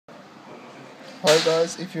Hi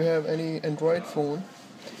guys, if you have any Android phone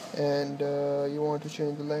and you want to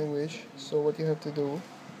change the language, so what you have to do,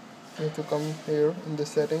 you have to come here in the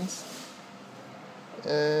settings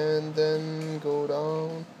and then go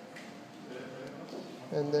down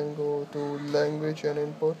and then go to language and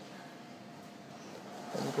input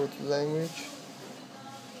and go to language,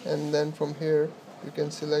 and then from here you can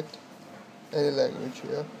select any language.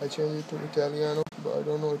 Yeah, I changed it to Italiano, but I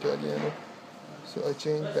don't know Italiano, so I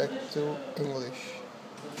changed back to English.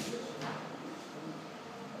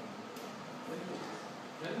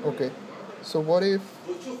 Okay, so what if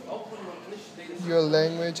your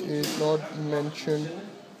language is not mentioned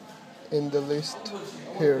in the list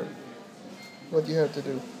here? What you have to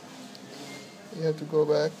do, you have to go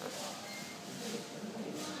back,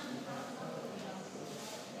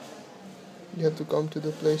 you have to come to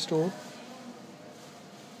the Play Store,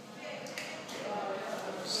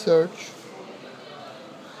 search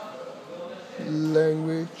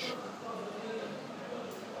language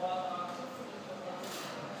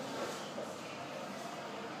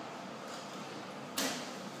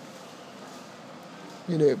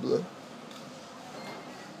enabler.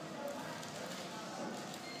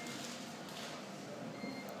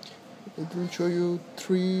 It will show you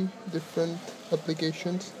three different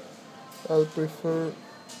applications. I'll prefer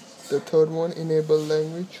the third one, enable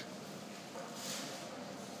language.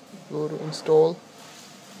 Go to install,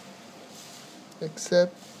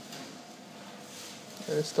 accept,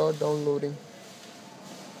 and start downloading.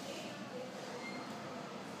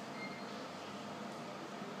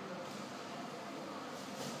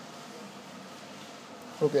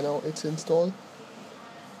 Okay, now it's installed.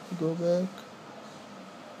 Go back.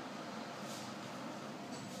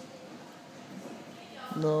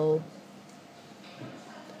 Now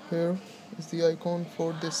here is the icon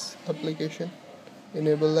for this application,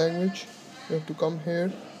 enable language. You have to come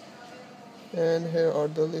here, and here are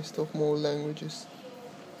the list of more languages.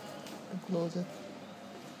 Close it.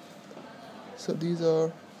 So these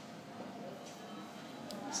are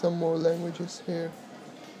some more languages here.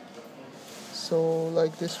 So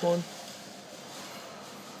like this one,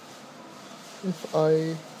 if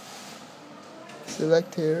I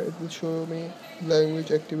select here, it will show me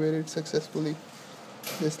language activated successfully.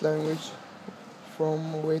 This language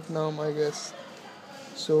from Vietnam, I guess.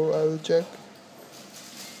 So I will check.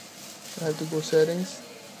 I have to go settings.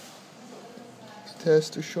 It has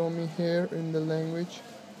to show me here in the language,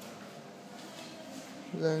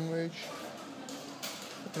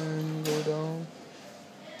 and go down.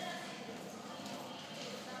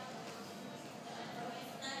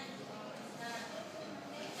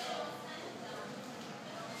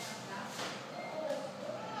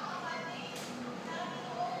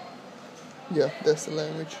 Yeah, that's the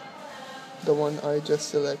language, the one I just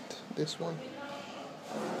select, this one.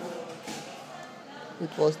 It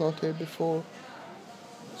was not here before.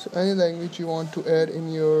 So any language you want to add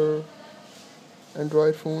in your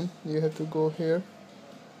Android phone, you have to go here.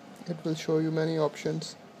 It will show you many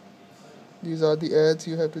options. These are the ads,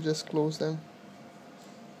 you have to just close them.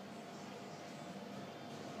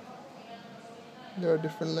 There are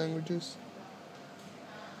different languages.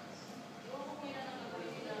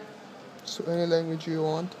 So any language you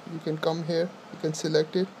want, you can come here, you can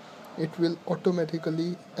select it. It will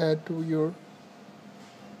automatically add to your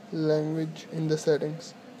language in the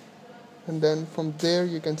settings, and then from there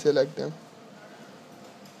you can select them.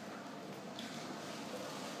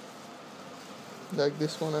 Like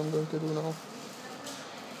this one I'm going to do now.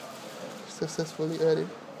 Successfully added.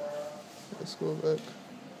 Let's go back.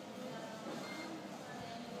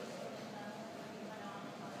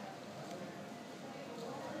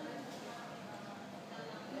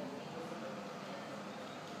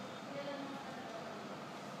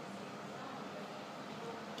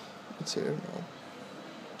 It's here now.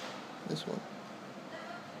 This one.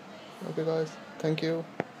 Okay guys, thank you.